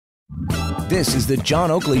This is the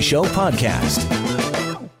John Oakley Show podcast.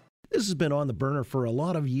 This has been on the burner for a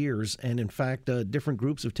lot of years, and in fact, different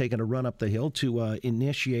groups have taken a run up the hill to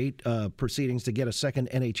initiate proceedings to get a second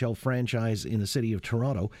NHL franchise in the city of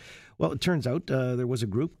Toronto. Well, it turns out there was a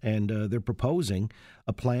group, and they're proposing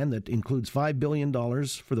a plan that includes $5 billion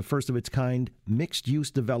for the first of its kind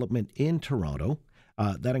mixed-use development in Toronto.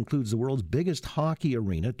 That includes the world's biggest hockey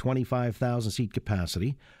arena, 25,000-seat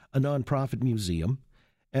capacity, a nonprofit museum,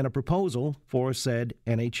 and a proposal for said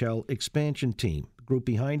NHL expansion team. The group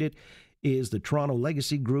behind it is the Toronto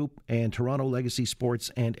Legacy Group and Toronto Legacy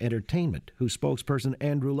Sports and Entertainment, whose spokesperson,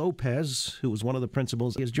 Andrew Lopez, who was one of the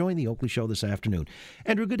principals, has joined the Oakley Show this afternoon.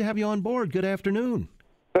 Andrew, good to have you on board. Good afternoon.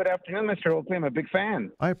 Good afternoon, Mr. Oakley. I'm a big fan.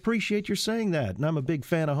 I appreciate your saying that, and I'm a big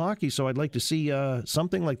fan of hockey, so I'd like to see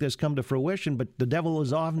something like this come to fruition, but the devil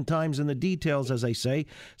is oftentimes in the details, as they say.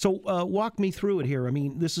 So walk me through it here. I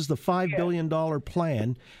mean, this is the $5 billion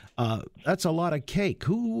plan. That's a lot of cake.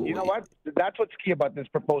 You know what? That's what's key about this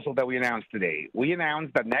proposal that we announced today. We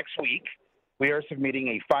announced that next week we are submitting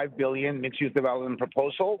a $5 billion mixed-use development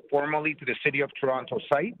proposal formally to the City of Toronto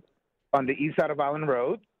site on the east side of Allen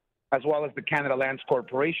Road, as well as the Canada Lands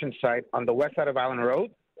Corporation site on the west side of Allen Road.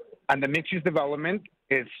 And the mixed-use development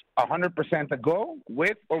is 100% a go,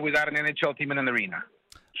 with or without an NHL team in an arena.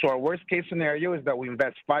 So our worst-case scenario is that we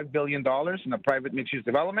invest $5 billion in a private mixed-use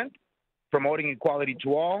development, promoting equality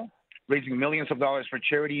to all, raising millions of dollars for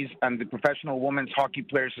charities and the Professional Women's Hockey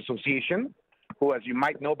Players Association, who, as you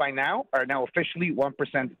might know by now, are now officially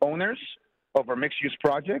 1% owners of our mixed-use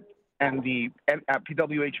project. And the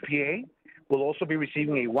PWHPA will also be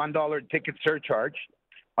receiving a $1 ticket surcharge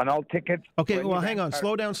on all tickets. Okay, well, hang on.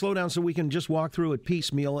 Slow down, so we can just walk through it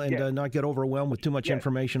piecemeal and not get overwhelmed with too much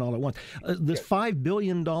information all at once. This $5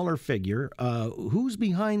 billion figure, who's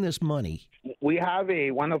behind this money? We have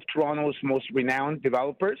one of Toronto's most renowned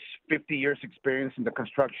developers, 50 years experience in the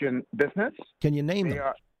construction business. Can you name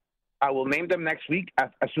them? I will name them next week as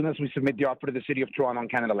soon as we submit the offer to the City of Toronto on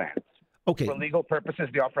Canada Lands. Okay. For legal purposes,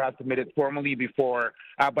 the offer has to be submitted formally before,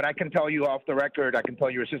 but I can tell you off the record, I can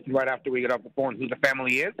tell your assistant right after we get off the phone who the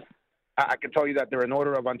family is. I can tell you that they're an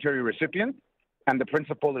Order of Ontario recipient, and the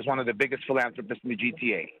principal is one of the biggest philanthropists in the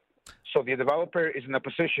GTA. So the developer is in a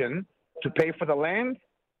position to pay for the land,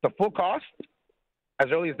 the full cost, as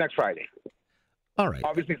early as next Friday. All right.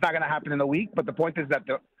 Obviously, it's not going to happen in a week, but the point is that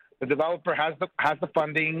the developer has the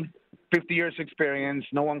funding, 50 years experience.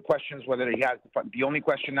 No one questions whether he has the fund. The only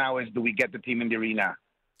question now is, do we get the team in the arena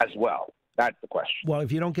as well? That's the question. Well,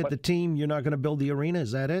 if you don't get the team, you're not going to build the arena.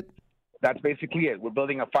 Is that it? That's basically it. We're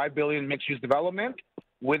building a $5 billion mixed-use development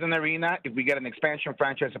with an arena if we get an expansion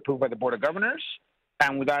franchise approved by the Board of Governors,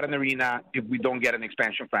 and without an arena if we don't get an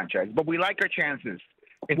expansion franchise. But we like our chances.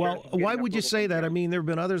 Well, why would you say that? I mean, there have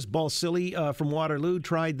been others. Balsillie from Waterloo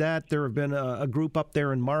tried that. There have been a group up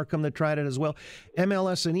there in Markham that tried it as well.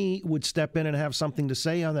 MLS&E would step in and have something to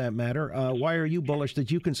say on that matter. Why are you bullish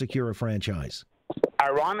that you can secure a franchise?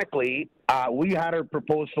 Ironically, we had our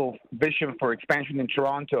proposal vision for expansion in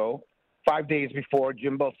Toronto 5 days before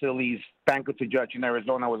Jim Balsillie's bankruptcy judge in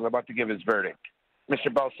Arizona was about to give his verdict.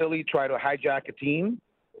 Mr. Balsillie tried to hijack a team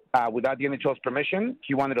without the NHL's permission.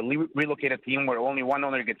 He wanted to relocate a team where only one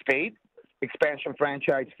owner gets paid. Expansion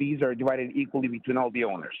franchise fees are divided equally between all the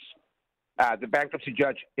owners. The bankruptcy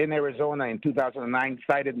judge in Arizona in 2009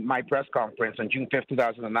 cited my press conference on June 5th,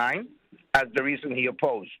 2009, as the reason he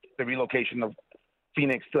opposed the relocation of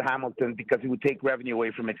Phoenix to Hamilton, because it would take revenue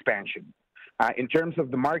away from expansion. In terms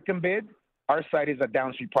of the Markham bid, our site is at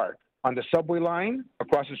Downsview Park on the subway line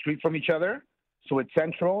across the street from each other. So it's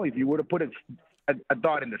central. If you were to put a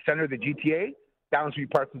dot in the center of the GTA, Downsview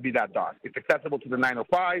Park would be that dot. It's accessible to the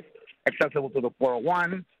 905, accessible to the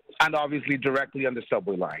 401, and obviously directly on the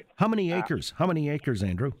subway line. How many acres? How many acres,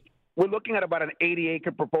 Andrew? We're looking at about an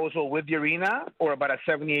 80-acre proposal with the arena, or about a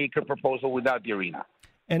 70-acre proposal without the arena.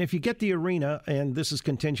 And if you get the arena, and this is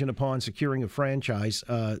contingent upon securing a franchise,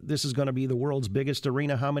 this is going to be the world's biggest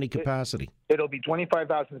arena. How many capacity? It'll be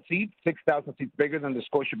 25,000 seats, 6,000 seats bigger than the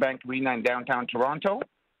Scotiabank Arena in downtown Toronto,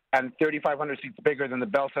 and 3,500 seats bigger than the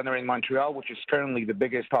Bell Centre in Montreal, which is currently the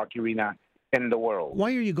biggest hockey arena in the world.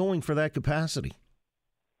 Why are you going for that capacity?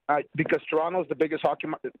 Because Toronto's the biggest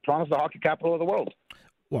Toronto's the hockey capital of the world.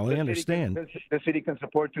 Well, I understand. The city can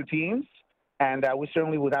support two teams, and we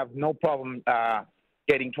certainly would have no problem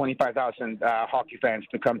getting 25,000 hockey fans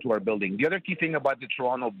to come to our building. The other key thing about the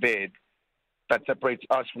Toronto bid that separates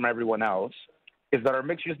us from everyone else is that our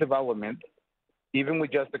mixed-use development, even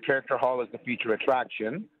with just the Character Hall as the feature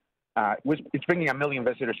attraction, it's bringing 1 million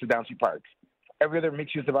visitors to Downsview Park. Every other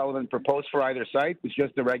mixed-use development proposed for either site is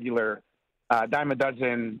just the regular dime a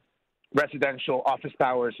dozen residential office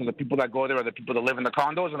towers, so the people that go there are the people that live in the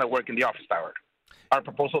condos and that work in the office tower. Our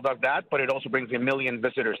proposal does that, but it also brings 1 million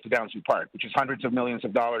visitors to Downsview Park, which is hundreds of millions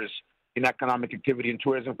of dollars in economic activity and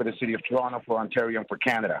tourism for the city of Toronto, for Ontario, and for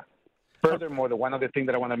Canada. Furthermore, the one other thing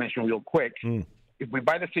that I want to mention real quick, if we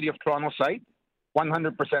buy the City of Toronto site,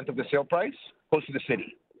 100% of the sale price goes to the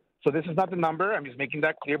city. So this is not the number. I'm just making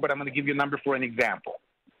that clear, but I'm going to give you a number for an example.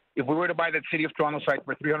 If we were to buy the City of Toronto site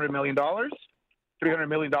for $300 million, $300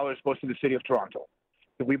 million goes to the City of Toronto.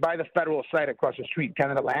 If we buy the federal site across the street,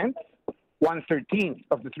 Canada Land, 1/13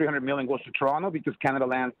 of the $300 million goes to Toronto because Canada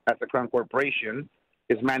Land, as a Crown corporation,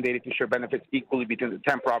 is mandated to share benefits equally between the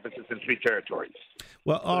 10 provinces and 3 territories.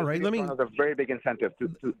 Well, all right. Let me. Toronto's a very big incentive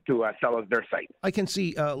to sell us their site. I can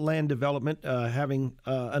see land development having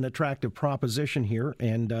an attractive proposition here,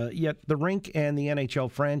 and yet the rink and the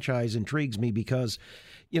NHL franchise intrigues me because,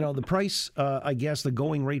 the price. I guess the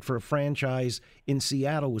going rate for a franchise in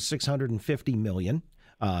Seattle was $650 million.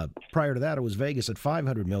 Prior to that, it was Vegas at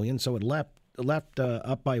 $500 million, so it leapt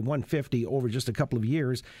up by 150 over just a couple of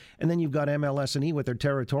years. And then you've got MLS&E with their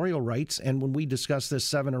territorial rights. And when we discussed this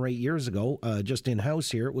 7 or 8 years ago, just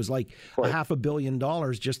in-house here, it was like $500 million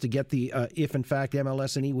just to get the, if in fact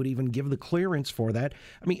MLS&E would even give the clearance for that.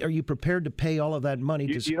 I mean, are you prepared to pay all of that money?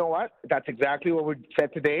 You know what? That's exactly what we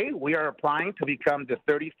said today. We are applying to become the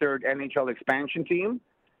 33rd NHL expansion team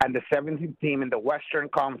and the 17th team in the Western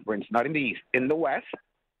Conference, not in the East, in the West,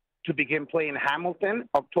 to begin playing in Hamilton,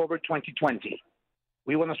 October 2020.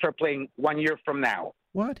 We want to start playing 1 year from now.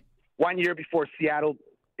 What? 1 year before Seattle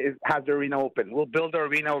has the arena open. We'll build the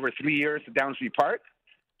arena over 3 years at Downsview Park.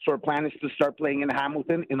 So our plan is to start playing in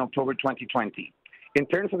Hamilton in October 2020. In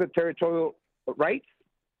terms of the territorial rights,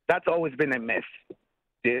 that's always been a myth.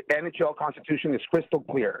 The NHL Constitution is crystal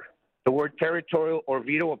clear. The word territorial or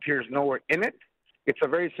veto appears nowhere in it. It's a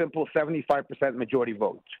very simple 75% majority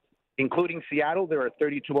vote. Including Seattle, there are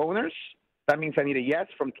 32 owners. That means I need a yes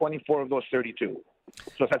from 24 of those 32.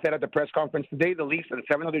 So as I said at the press conference today, the Leafs and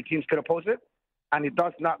 7 other teams could oppose it, and it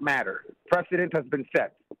does not matter. Precedent has been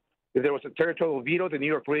set. If there was a territorial veto, the New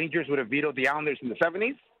York Rangers would have vetoed the Islanders in the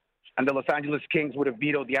 70s, and the Los Angeles Kings would have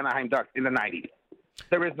vetoed the Anaheim Ducks in the 90s.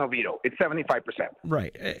 There is no veto. It's 75%.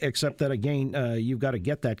 Right, except that, again, you've got to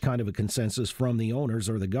get that kind of a consensus from the owners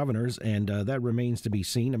or the governors, and that remains to be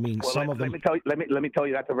seen. I mean, some of them... Let me tell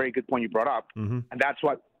you, that's a very good point you brought up, and that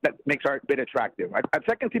makes our bid attractive. A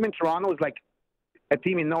second team in Toronto is like a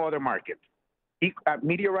team in no other market.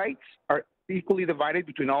 Media rights are equally divided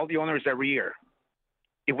between all the owners every year.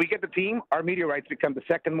 If we get the team, our media rights become the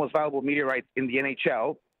second most valuable media rights in the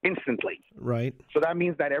NHL instantly. Right. So that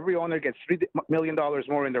means that every owner gets $3 million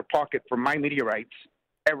more in their pocket for my media rights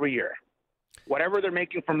every year. Whatever they're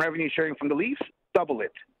making from revenue sharing from the Leafs, double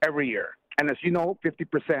it every year. And as you know,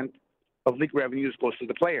 50% of league revenues goes to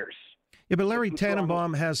the players. Yeah, but Larry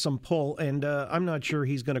Tannenbaum has some pull, and I'm not sure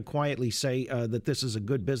he's going to quietly say that this is a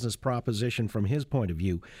good business proposition from his point of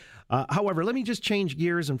view. However, let me just change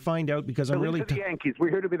gears and find out because I'm really... the Yankees. We're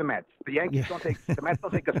here to be the Mets. The Yankees the Mets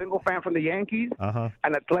don't take a single fan from the Yankees,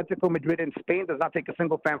 and Atletico Madrid in Spain does not take a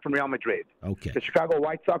single fan from Real Madrid. Okay. The Chicago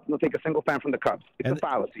White Sox don't take a single fan from the Cubs. It's a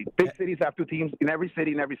fallacy. Big cities have 2 teams in every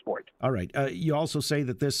city, in every sport. All right. You also say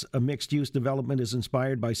that this mixed-use development is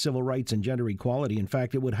inspired by civil rights and gender equality. In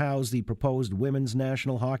fact, it would house the proposed Women's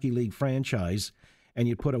National Hockey League franchise, and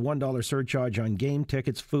you'd put a $1 surcharge on game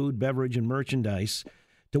tickets, food, beverage, and merchandise.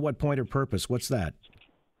 To what point or purpose? What's that?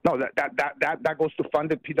 No, that goes to fund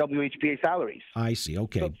the PWHPA salaries. I see.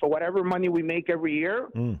 Okay. So whatever money we make every year,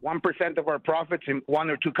 1% of our profits in 1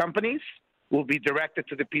 or 2 companies will be directed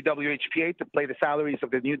to the PWHPA to pay the salaries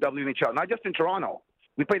of the new WNHL. Not just in Toronto.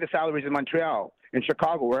 We pay the salaries in Montreal, in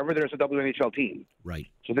Chicago, wherever there's a WNHL team. Right.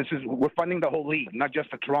 So we're funding the whole league, not just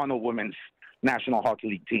the Toronto Women's National Hockey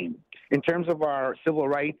League team. In terms of our civil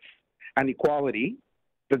rights and equality,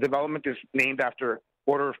 the development is named after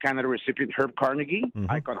Order of Canada recipient Herb Carnegie,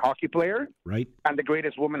 icon hockey player, right, and the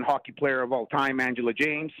greatest woman hockey player of all time, Angela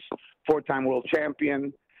James, 4-time world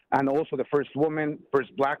champion, and also the first woman, first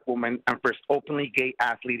black woman, and first openly gay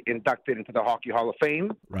athlete inducted into the Hockey Hall of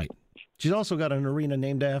Fame. Right. She's also got an arena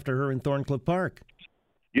named after her in Thorncliffe Park.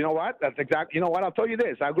 You know what? That's exactly. You know what? I'll tell you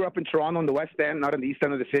this. I grew up in Toronto in the West End, not in the East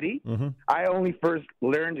End of the city. I only first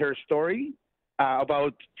learned her story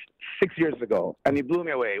about 6 years ago, and it blew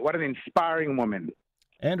me away. What an inspiring woman.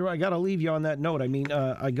 Andrew, I got to leave you on that note. I mean,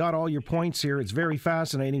 I got all your points here. It's very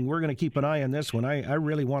fascinating. We're going to keep an eye on this one. I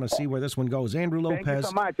really want to see where this one goes. Andrew Lopez. Thank you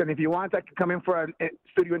so much. And if you want, I can come in for a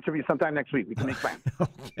studio interview sometime next week. We can make plans.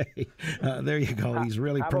 Okay. There you go. He's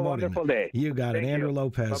really promoting. Have a wonderful day. You got it. Andrew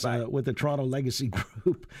Lopez with the Toronto Legacy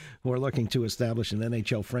Group, who are looking to establish an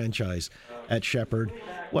NHL franchise at Shepherd,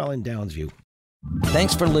 in Downsview.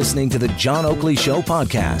 Thanks for listening to the John Oakley Show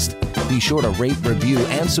podcast. Be sure to rate, review,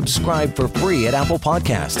 and subscribe for free at Apple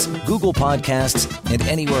Podcasts, Google Podcasts, and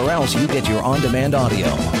anywhere else you get your on-demand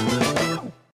audio.